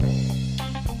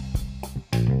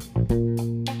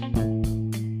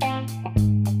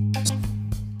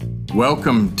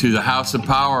Welcome to the House of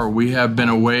Power. We have been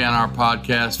away on our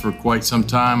podcast for quite some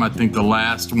time. I think the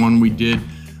last one we did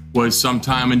was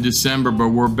sometime in December, but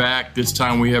we're back. This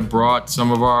time we have brought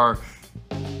some of our,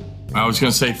 I was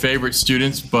going to say favorite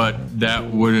students, but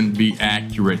that wouldn't be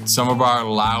accurate. Some of our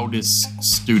loudest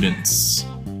students.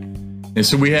 And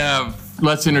so we have,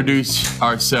 let's introduce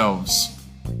ourselves.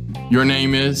 Your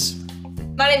name is?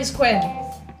 My name is Quinn.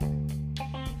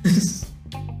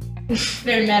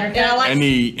 Very matter. Yeah,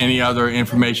 Any other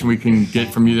information we can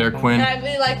get from you there, Quinn? And I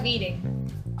really like reading.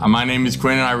 My name is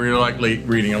Quinn, and I really like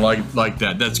reading. I like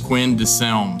that. That's Quinn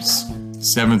DeSelms,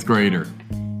 7th grader.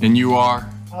 And you are?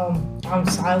 I'm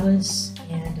Silas,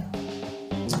 and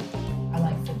I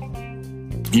like football.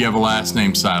 You have a last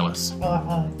name, Silas.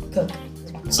 Cook.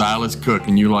 Silas Cook,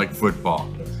 and you like football.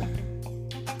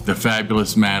 The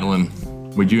fabulous Madeline.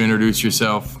 Would you introduce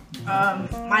yourself?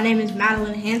 My name is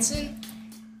Madeline Hanson,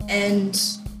 and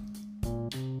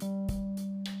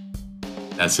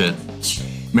That's it.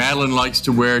 Madeline likes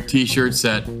to wear t-shirts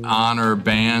that honor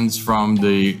bands from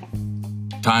the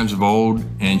times of old,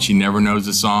 and she never knows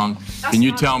the song. Can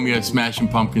you tell me a Smashing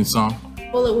Pumpkins song?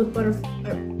 Bullet with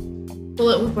Butterfly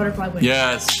Wings.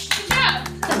 Yes.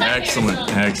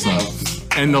 Excellent,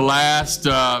 excellent. And the last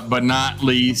but not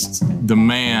least, the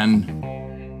man.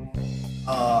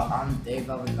 I'm Dave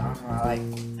Alexander. I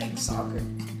like playing soccer.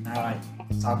 And I like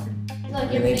soccer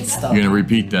related stuff. You're gonna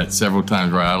repeat that several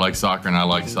times, right? I like soccer and I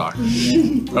like soccer.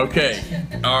 Okay.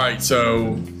 All right.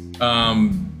 So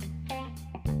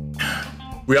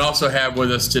we also have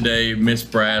with us today Miss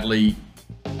Bradley,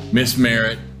 Miss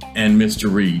Merritt, and Mr.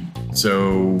 Reed.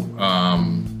 So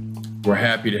we're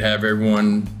happy to have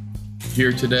everyone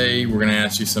here today. We're gonna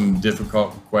ask you some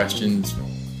difficult questions.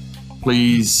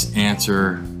 Please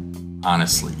answer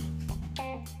honestly.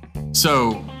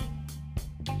 So,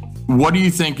 what do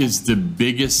you think is the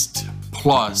biggest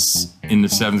plus in the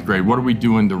 7th grade? What are we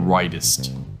doing the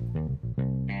rightest?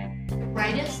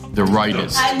 The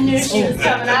rightest. I knew she was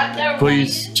coming out there.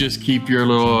 Please just keep your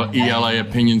little ELA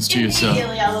opinions to yourself.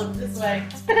 I look this way.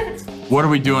 What are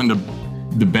we doing the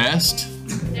best?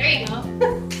 There you go.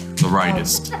 The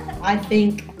rightest. I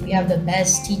think we have the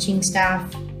best teaching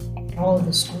staff in all of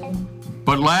the school.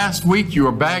 But last week you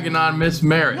were bagging on Miss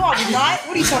Merritt. No, I'm not.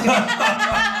 What are you talking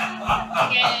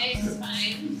about? Okay, it's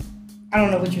fine. I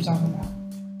don't know what you're talking about.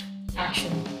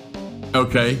 Actually.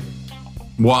 Okay.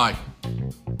 Why?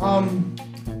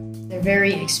 They're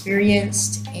very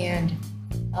experienced and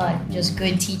just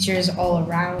good teachers all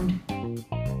around.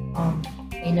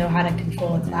 They know how to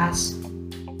control a class.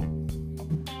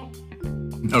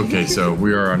 Okay, so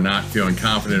we are not feeling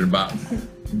confident about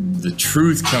the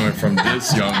truth coming from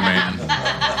this young man.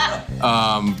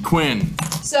 Quinn.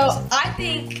 So I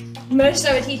think most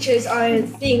of the teachers are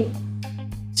being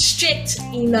strict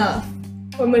enough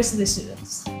for most of the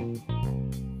students.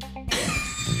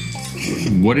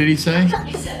 What did he say?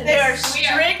 They are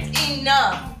strict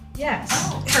enough. Yes.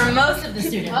 For most of the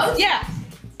students. Yeah.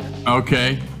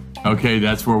 Okay,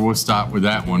 that's where we'll stop with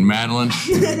that one. Madeline?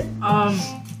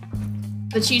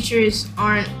 The teachers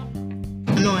aren't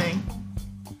annoying.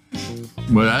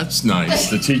 Well, that's nice.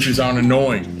 The teachers aren't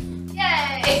annoying.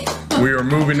 Yay. We are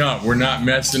moving up. We're not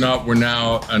messing up. We're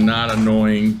now not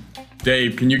annoying.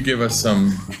 Dave, can you give us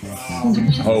some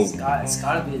hope? It's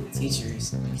gotta be the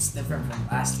teachers. It's different from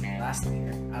last year.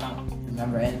 I don't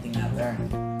remember anything I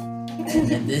learned. And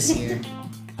then this year,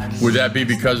 Would that be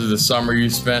because of the summer you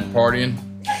spent partying?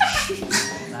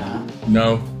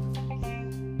 No?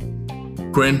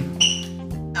 Quinn?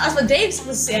 That's what Dave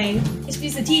was saying. It's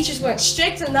because the teachers weren't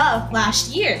strict enough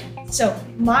last year. So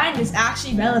mine is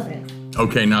actually relevant.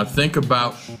 Okay, now think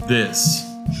about this.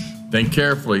 Think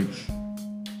carefully.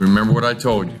 Remember what I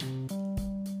told you.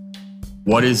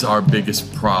 What is our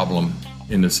biggest problem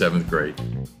in the 7th grade?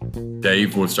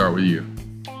 Dave, we'll start with you.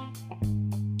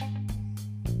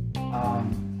 I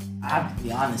have to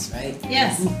be honest, right?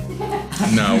 Yes.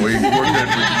 No, we're good.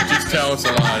 Just tell us a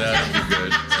lie. That'll be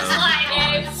good.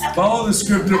 Follow the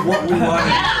script of what we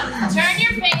wanted. Turn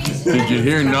your page. Did you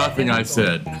hear nothing I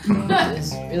said?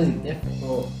 It's really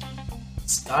difficult.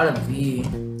 It's gotta be.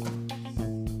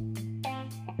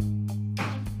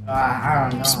 I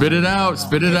don't know. Spit it out.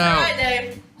 Spit it All out. right,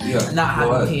 Dave. Yeah. Not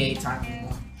go having ahead. PA time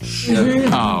anymore. Yeah.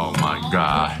 Oh my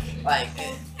God. Like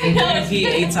in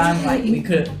PA time, like we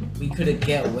could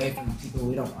get away from people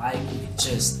we don't like. We could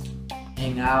just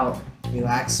hang out,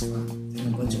 relax from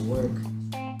doing a bunch of work.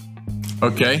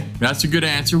 Okay, that's a good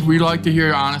answer. We like to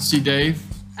hear honesty, Dave.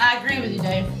 I agree with you,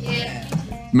 Dave. Yeah.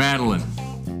 Madeline,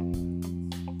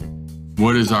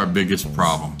 what is our biggest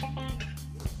problem?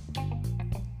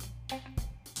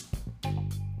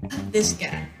 This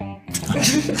guy.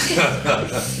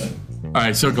 All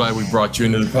right, so glad we brought you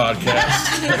into the podcast.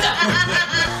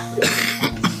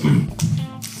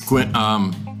 Quinn,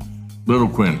 little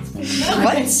Quinn,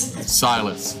 What?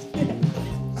 Silas.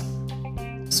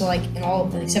 So like in all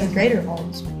like 7th grade or all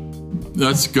of them?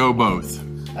 Let's go both.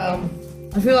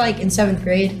 I feel like in 7th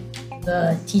grade,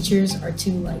 the teachers are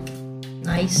too like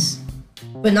nice,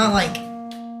 but not like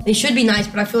they should be nice.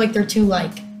 But I feel like they're too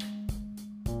like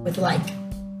with like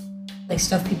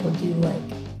stuff people do, like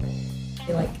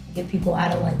they like get people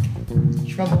out of like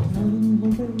trouble.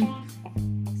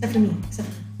 Except for me.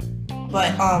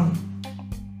 But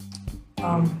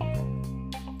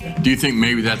Do you think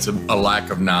maybe that's a lack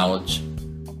of knowledge?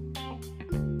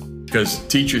 Because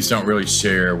teachers don't really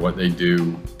share what they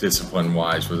do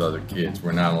discipline-wise with other kids.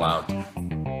 We're not allowed to.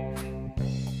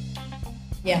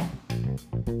 yeah.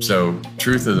 So,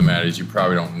 truth of the matter is you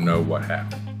probably don't know what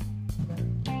happened.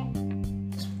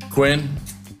 Quinn?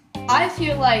 I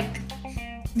feel like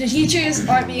the teachers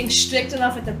aren't being strict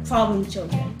enough with the problem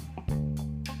children.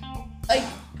 Like,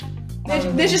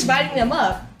 they're just writing them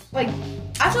up. Like,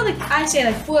 I feel like I say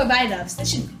like 4 write-ups. They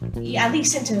should be at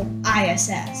least sent to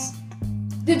ISS.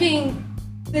 They're doing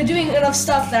enough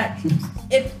stuff that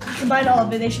if you combine all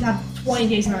of it, they should have 20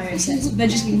 days in ISS. They're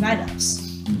just being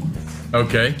write-ups.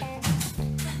 Okay.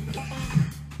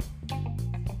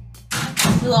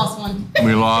 We lost one.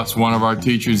 We lost one of our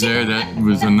teachers there. That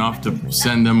was enough to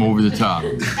send them over the top.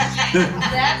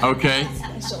 Okay.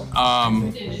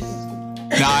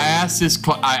 Now I asked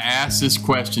this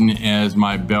question as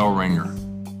my bell ringer,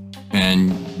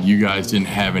 and you guys didn't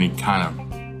have any kind of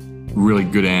really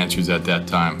good answers at that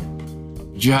time.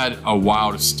 You had a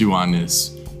while to stew on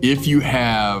this. If you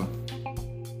have,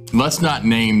 let's not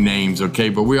name names, okay?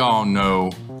 But we all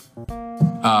know.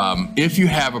 If you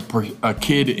have a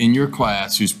kid in your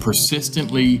class who's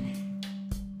persistently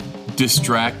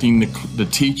distracting the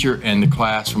teacher and the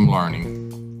class from learning,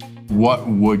 what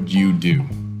would you do?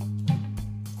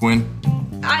 Quinn?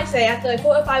 I say after like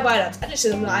 4 or 5 write-ups, I just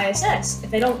send them to ISS. If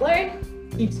they don't learn,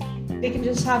 they can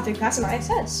just have their class in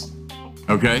ISS.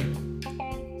 Okay.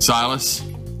 Silas?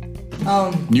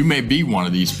 You may be one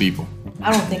of these people.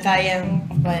 I don't think I am,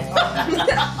 but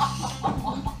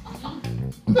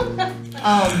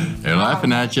They're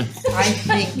laughing at you. I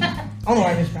think I don't know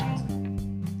why I'm surprised.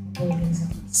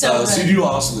 So So you do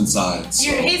awesome in science.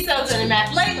 So He's so good in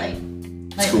math lately.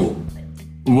 it's cool.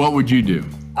 What would you do?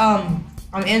 I'm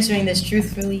answering this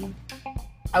truthfully.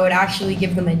 I would actually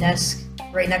give them a desk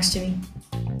right next to me.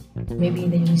 Maybe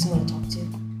they need someone to talk to.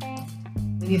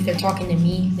 Maybe if they're talking to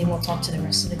me, they won't talk to the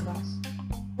rest of the class.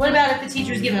 What about if the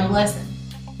teacher's giving a lesson?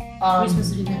 What are you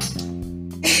supposed to do next?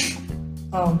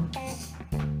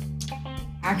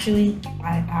 Actually,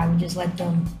 I would just let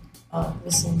them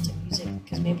listen to music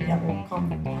because maybe that will calm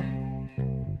them down.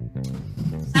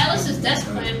 Silas's desk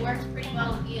plan works pretty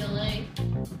well with ELA.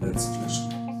 That's just.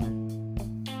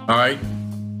 All right.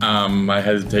 I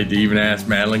hesitate to even ask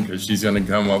Madeline because she's going to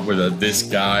come up with this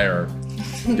guy or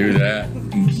do that.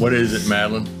 What is it,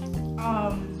 Madeline?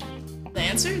 The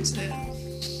answer is that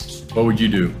What would you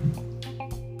do?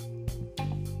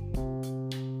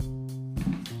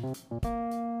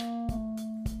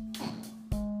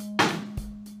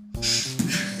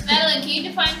 Madeline, can you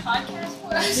define podcast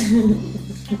for us?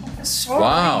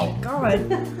 Wow.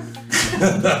 God.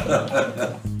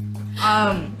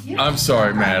 I'm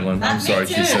sorry, Madeline. I'm Me sorry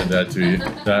she too. said that to you.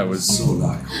 That was, So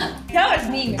not cool. That was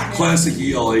me, man. Classic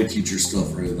ELA teacher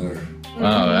stuff right there.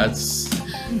 oh, that's,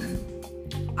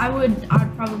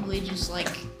 I'd probably just like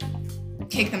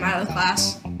kick them out of the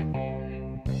class.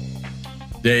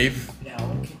 Dave. Yeah, I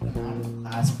would kick them out of the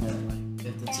class, but like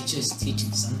if the teacher's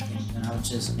teaching something, then I would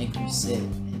just make them sit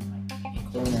in like a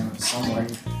corner or somewhere.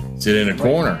 Sit in a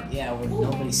corner. Yeah, where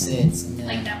nobody sits, and then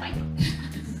Like that mic.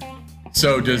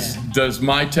 So does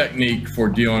my technique for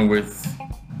dealing with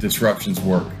disruptions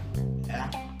work? yeah.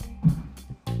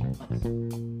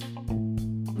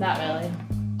 Not really.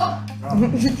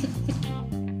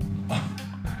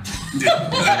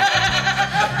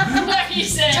 What you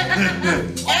said?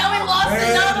 And we lost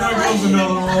Hey, another there one. goes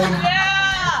another one.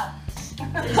 Yeah!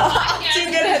 Podcast Too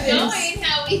good at is this. going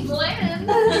how we planned.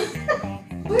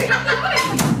 We're not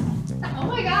going. Oh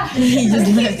my god.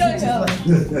 Keep going, go.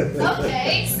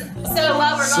 Okay. So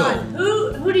while we're So- gone,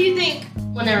 who do you think?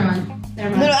 Well, never mind.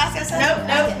 Never mind. ask us. Nope,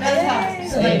 another time.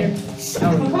 So later.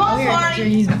 Come on,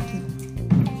 Barney.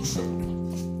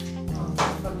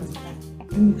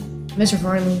 Mr.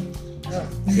 Farley.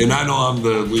 And I know I'm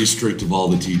the least strict of all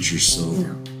the teachers, so.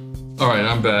 All right,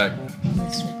 I'm back.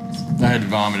 I had to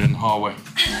vomit in the hallway.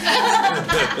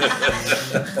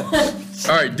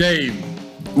 All right, Dave,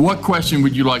 what question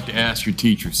would you like to ask your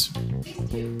teachers?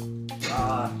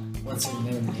 What's her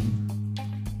middle name?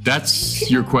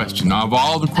 That's your question. Now, of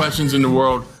all the questions in the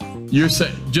world, you're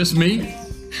saying just me?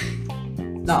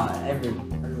 No,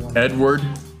 everyone. Edward?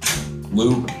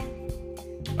 Luke.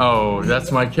 Oh,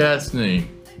 that's my cat's name.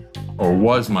 Or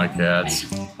was my cat's.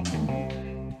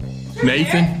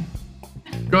 Nathan?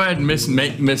 Go ahead, Miss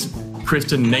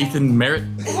Kristen Nathan Merritt.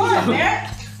 Come on, Merritt.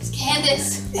 It's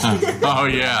Candace. Oh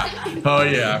yeah,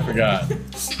 I forgot.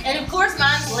 And of course,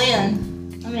 mine's Lynn.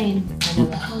 I mean, I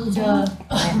know that.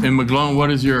 And McGlone, what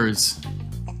is yours?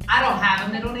 I don't have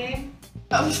a middle name.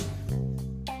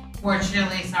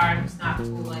 Fortunately, sorry, I'm just not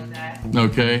cool like that.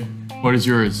 Okay. What is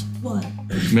yours? What?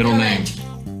 Middle name.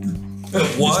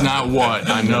 What? It's not what.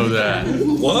 I know that.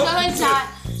 What?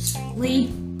 Lee.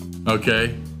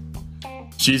 Okay.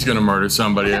 She's gonna murder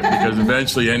somebody because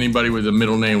eventually anybody with a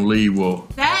middle name Lee will.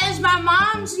 That is my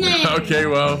mom's name. Okay,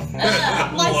 well,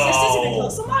 Wow.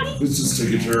 Somebody? Let's just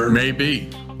take a turn.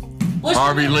 maybe. What's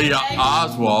Harvey your Lee name?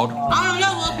 Oswald. I don't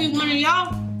know. Will it be one of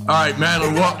y'all? All right,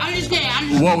 Madeline, I'm just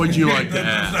kidding. what would you like to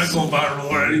That's not ask? going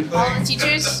viral or anything. All the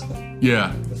teachers.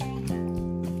 Yeah.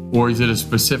 Or is it a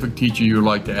specific teacher you'd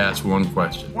like to ask one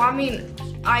question? Well, I mean,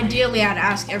 ideally, I'd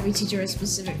ask every teacher a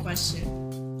specific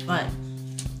question, but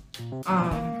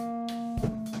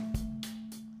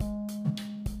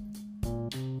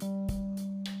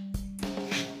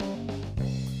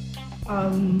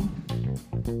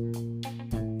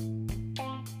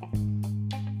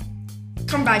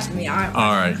come back to me.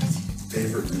 All right.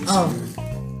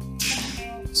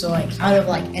 So like, out of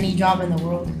like any job in the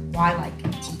world, why like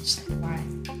teach?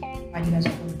 Why do you guys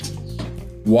want to teach?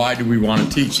 Why do we want to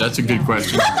teach? That's a good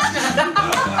question. Hey,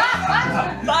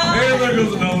 there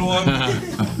goes another one.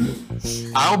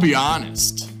 I'll be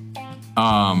honest.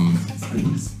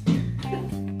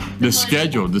 The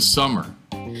schedule, the summer.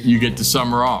 You get the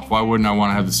summer off. Why wouldn't I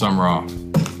want to have the summer off?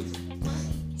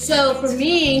 So for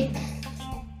me,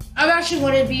 I've actually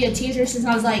wanted to be a teacher since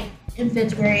I was like in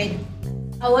 5th grade.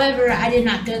 However, I did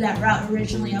not go that route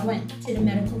originally. I went to the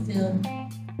medical field,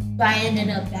 but I ended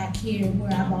up back here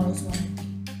where I've always wanted to be.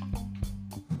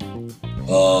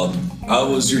 I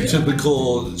was your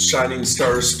typical shining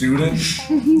star student.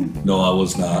 No, I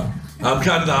was not. I'm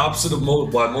kind of the opposite of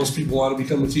why most people want to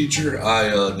become a teacher.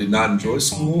 I did not enjoy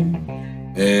school,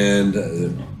 and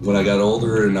when I got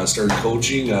older and I started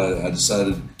coaching, I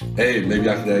decided, hey, maybe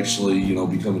I could actually,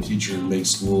 become a teacher and make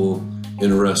school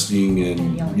interesting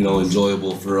and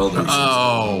enjoyable for others.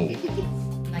 Oh,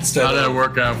 Instead how'd that of,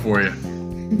 work out for you?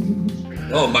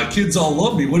 oh, my kids all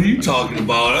love me. What are you talking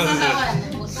about?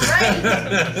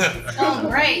 Oh,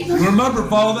 great. Remember,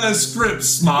 follow that script.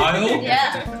 Smile.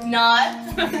 Yeah. Not.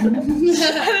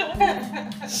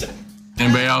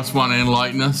 Anybody else want to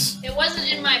enlighten us? It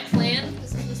wasn't in my plan,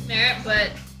 this is Miss Merritt,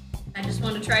 but I just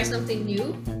wanted to try something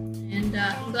new. And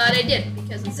I'm glad I did,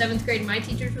 because in 7th grade, my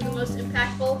teachers were the most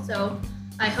impactful. So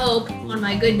I hope on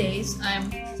my good days,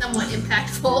 I'm somewhat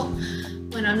impactful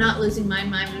when I'm not losing my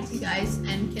mind with you guys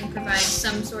and can provide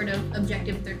some sort of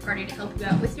objective third party to help you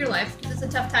out with your life, because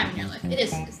it's a tough time in your life. It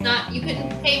is. It's not, you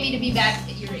couldn't pay me to be back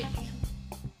at your age.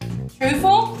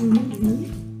 Truthful?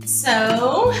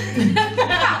 So,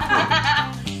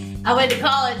 I went to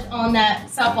college on that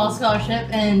softball scholarship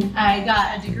and I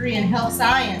got a degree in health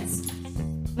science.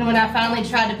 And when I finally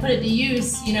tried to put it to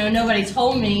use, nobody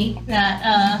told me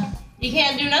that you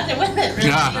can't do nothing with it, really.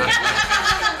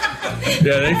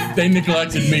 Yeah, they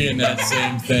neglected me in that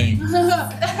same thing.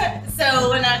 So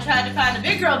when I tried to find a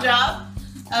big girl job,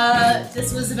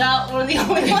 this was about one of the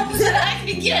only ones that I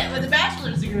could get with a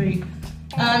bachelor's degree.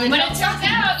 But it turns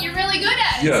out you're really good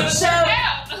at it. Yes. So it turned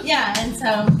out. Yeah, and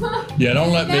so Yeah,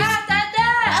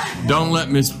 don't let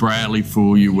Miss Bradley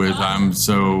fool you with. I'm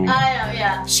so. I know,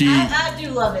 yeah. I do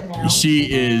love it now.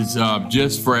 She is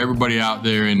just for everybody out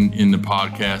there in the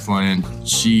podcast land.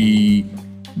 She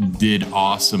did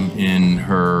awesome in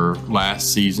her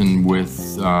last season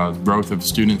with growth of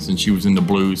students, and she was in the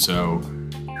blue. So,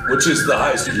 Which is the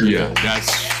highest degree. yeah, that's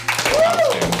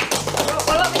outstanding.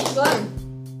 What about Miss Glenn?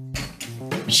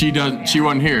 She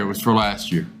wasn't here. It was for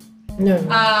last year. No.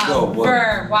 what?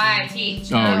 For why I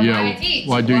teach. Oh Why yeah. I teach.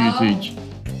 Why do you Well, teach?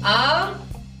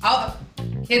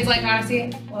 Kids like honesty.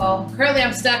 Well, currently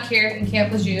I'm stuck here in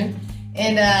Camp Lejeune,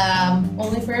 and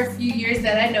only for a few years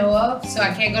that I know of, so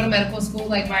I can't go to medical school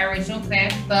like my original plan,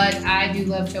 but I do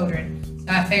love children.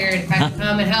 So I figured if I could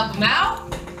come and help them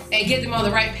out and get them on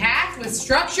the right path with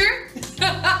structure, because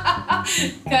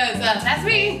that's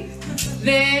me,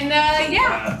 then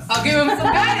yeah, I'll give them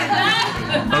some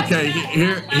guidance. Okay,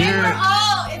 here.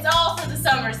 It's all for the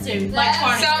summers too. Like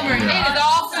Barney Summer, said. it is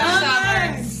all for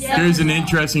summer. Here's an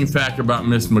interesting fact about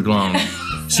Miss McGlone.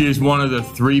 She is one of the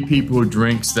 3 people who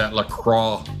drinks that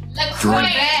LaCroix LaCroix.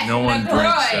 No one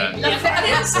drinks that.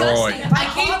 LaCroix. I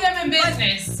keep them in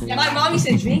business. My mom used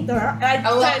to drink them, and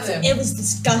I love them. it was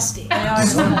disgusting.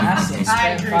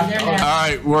 I agree. All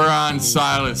right, we're on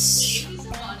Silas.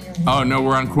 Oh no,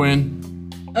 we're on Quinn.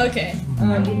 Okay.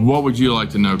 What would you like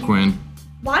to know, Quinn?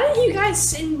 Why didn't you guys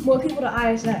send more people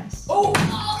to ISS? Oh,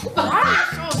 Why are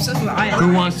you so obsessed with ISS?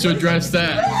 Who wants to address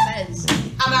that?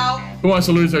 I'm out. Who wants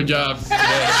to lose their job?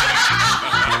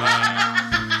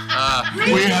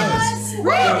 We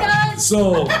have.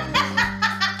 So,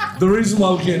 the reason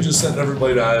why we can't just send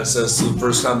everybody to ISS the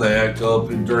first time they act up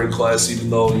and during class, even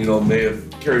though, you know, may have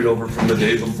carried over from the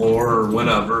day before or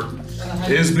whenever,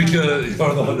 is because,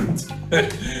 or the hundreds,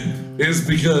 is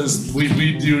because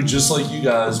we do just like you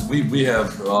guys. We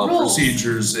have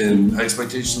procedures and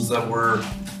expectations that we're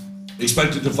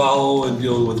expected to follow in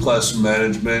dealing with classroom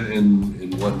management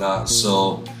and whatnot.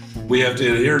 So we have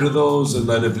to adhere to those, and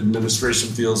then if administration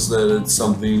feels that it's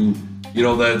something, you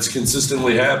know, that's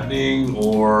consistently happening,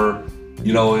 or,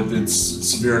 you know, if it's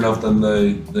severe enough, then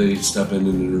they step in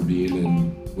and intervene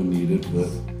and when needed. But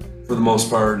for the most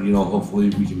part, you know, hopefully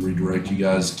we can redirect you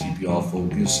guys to keep you all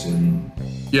focused and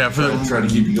try to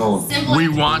keep you going. We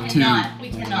want to. We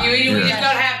cannot. You just don't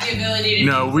have the ability to.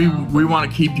 No, we want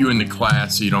to keep you in the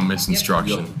class so you don't miss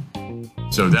instruction.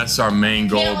 So that's our main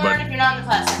goal. Can't learn if you're not in the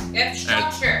classroom. It's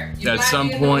structure. You at gotta some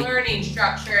be in point- the learning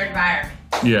structure environment.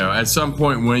 Yeah, at some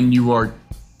point when you are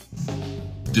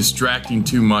distracting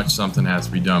too much, something has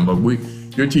to be done. But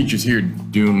your teachers here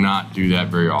do not do that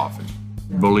very often.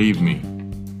 Believe me.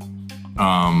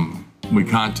 We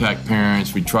contact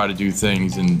parents, we try to do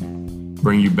things and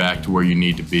bring you back to where you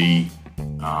need to be.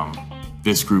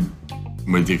 This group,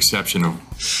 with the exception of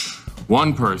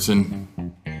one person,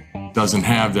 doesn't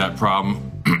have that problem,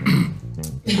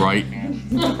 right?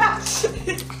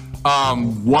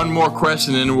 One more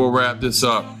question and then we'll wrap this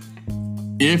up.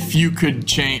 If you could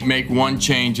make one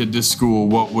change at this school,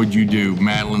 what would you do?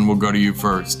 Madeline, we'll go to you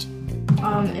first.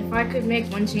 If I could make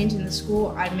one change in the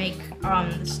school, I'd make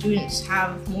the students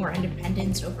have more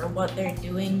independence over what they're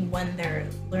doing when they're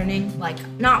learning. Like,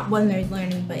 not when they're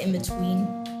learning, but in between.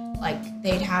 Like,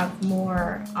 they'd have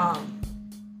more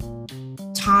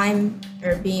time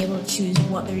or being able to choose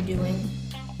what they're doing.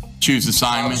 Choose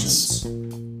assignments.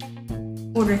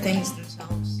 Order things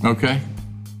themselves. Okay,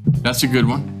 that's a good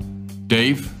one.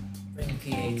 Dave? Bring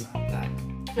PA time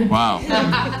back. Wow.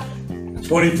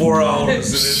 24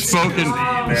 hours.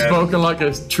 Spoken like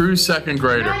a true second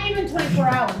grader. Not even 24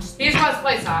 hours. He just wants to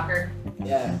play soccer.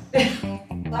 Yeah.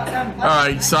 All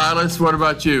right, Silas, what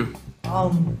about you?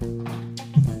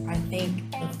 I think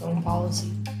the phone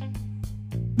policy.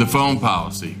 The phone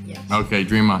policy. Yes. Okay,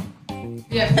 dream on.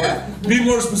 Yeah. Be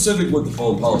more specific with the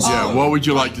phone policy. Yeah, what would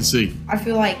you like to see? I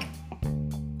feel like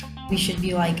we should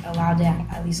be like allowed to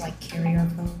at least like carry our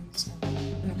phones.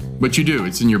 But you do,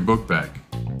 it's in your book bag.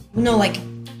 No, like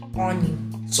on you.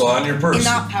 So on your person. And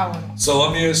not powered on. So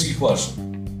let me ask you a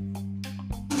question.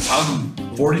 I'm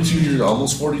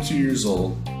almost 42 years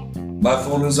old. My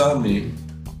phone is on me.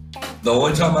 The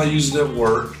only time I use it at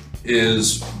work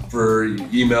is for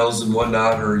emails and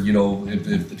whatnot, or, you know, if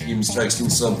the team's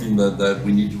texting something that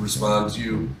we need to respond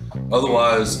to.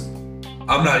 Otherwise,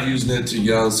 I'm not using it to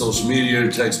get on social media,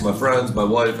 or text my friends, my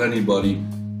wife, anybody.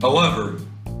 However,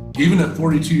 even at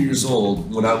 42 years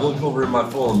old, when I look over at my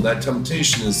phone, that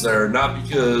temptation is there, not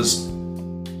because,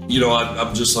 you know,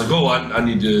 I'm just like, oh, I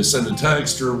need to send a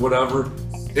text or whatever.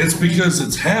 It's because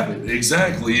it's habit,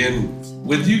 exactly. And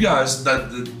with you guys,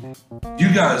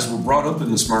 you guys were brought up in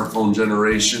the smartphone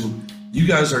generation. You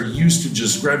guys are used to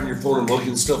just grabbing your phone and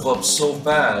looking stuff up so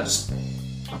fast.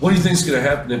 What do you think is going to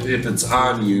happen if it's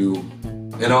on you,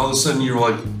 and all of a sudden you're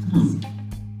like,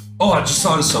 oh, I just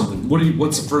thought of something.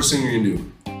 What's the first thing you're going to do?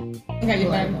 Look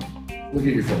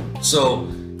at your phone. So,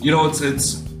 you know,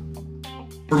 it's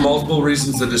for multiple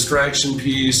reasons, the distraction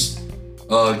piece,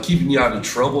 keeping you out of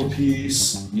trouble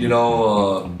piece, you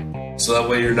know, so that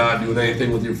way you're not doing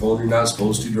anything with your phone you're not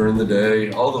supposed to during the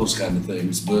day, all those kind of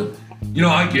things. But, you know,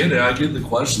 I get it. I get the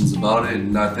questions about it,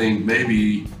 and I think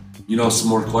maybe, you know, some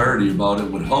more clarity about it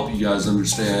would help you guys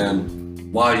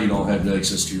understand why you don't have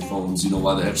access to your phones, you know,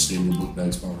 why they have to stay in your book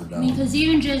bags powered down. Because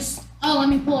even just, let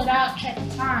me pull it out, check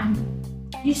the time.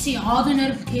 You see all the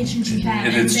notifications you have,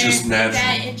 and it's just natural.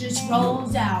 That it just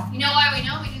rolls out. You know why we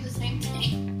know? We do the same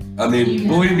thing. I mean,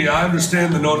 believe me, I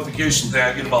understand the notification thing.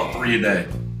 I get about 3 a day.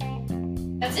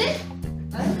 That's it?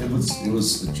 It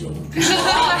was a joke. Me too.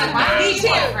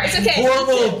 It's okay.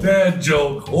 Horrible dad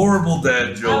joke. Horrible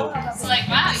dad joke. It's like,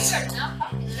 wow, you are not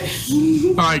popular.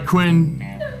 All right, Quinn.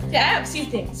 Yeah, I have two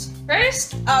things.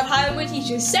 First, I would hire more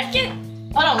teachers. Second,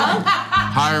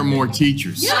 Hire more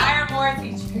teachers. Hire more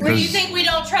teachers. What do you think we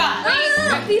don't try?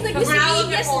 He's like, We're not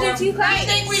looking yes for to do 2 You classes.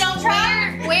 think we don't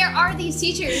try? Where are these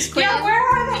teachers, Quinn? Yeah, where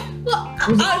are they?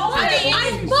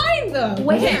 I'm fine though. We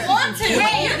want to.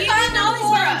 Hey, you can always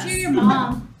volunteer your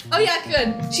mom. Oh yeah,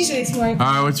 good. She's really smart.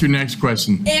 All right, what's your next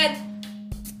question? And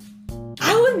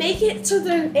I would make it so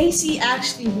the AC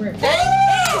actually works. I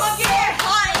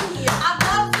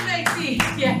love to make these.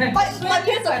 Yeah. My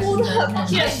kids are pulled up.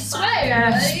 Can't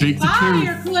swear. Speak the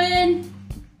truth. Quinn.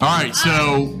 All right,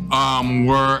 so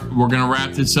we're gonna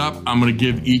wrap this up. I'm gonna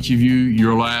give each of you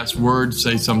your last word.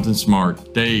 Say something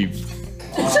smart. Dave.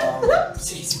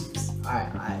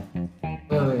 Alright.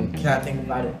 Wait, can I think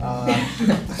about it?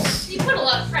 You put a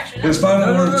lot of pressure. His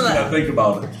final No. words, can I think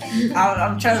about it?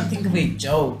 I'm trying to think of a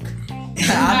joke.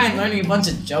 I've been learning a bunch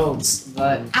of jokes,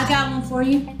 but I got one for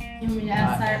you. You want me to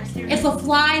ask that? If a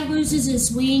fly loses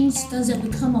its wings, does it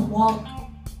become a walk?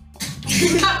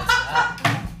 If a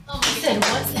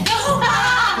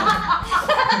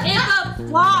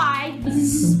fly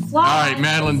All right,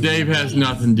 Madeline. Dave has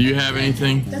nothing. Do you have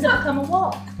anything? does it become a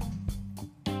walk?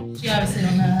 She obviously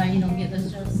don't know how you don't get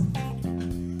those jokes.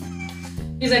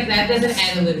 He's like, that doesn't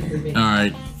analytic for me. All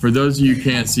right. For those of you who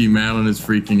can't see, Madeline is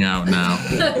freaking out now.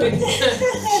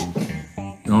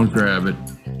 Don't grab it.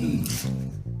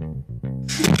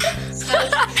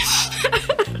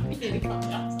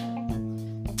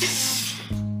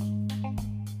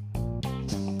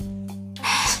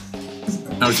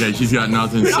 Okay, she's got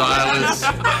nothing. Silas.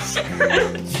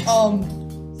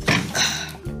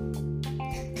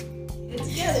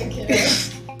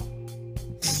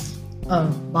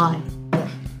 Bye.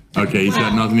 Okay, he's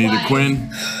got nothing either. Quinn.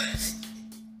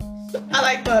 I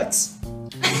like books.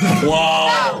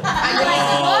 Wow.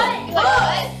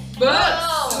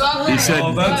 He said.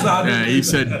 Oh, that's not Yeah, he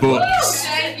said books.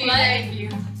 Thank you.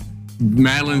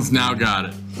 Madeline's now got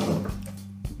it.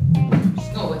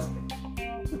 Go with me.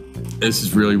 This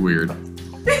is really weird.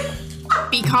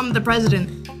 Become the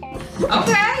president.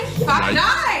 Okay. Right.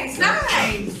 Nice.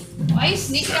 Why are you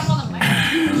sneaking up on the mic?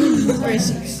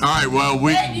 All right, well,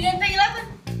 You didn't think of nothing?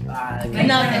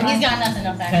 Nothing. He's got nothing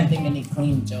up I there. can't think of any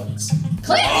clean jokes.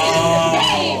 Clint!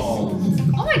 Oh.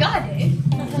 Oh my god, Dave.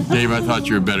 Dave, I thought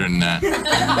you were better than that.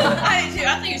 I did too.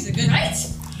 I think it's a good Right?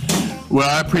 Well,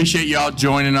 I appreciate y'all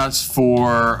joining us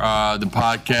for the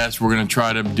podcast. We're going to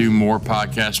try to do more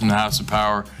podcasts from the House of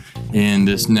Power in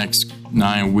this next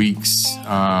 9 weeks.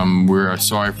 We're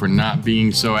sorry for not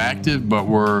being so active, but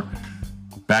we're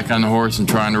back on the horse and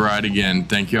trying to ride again.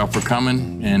 Thank y'all for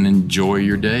coming and enjoy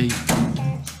your day.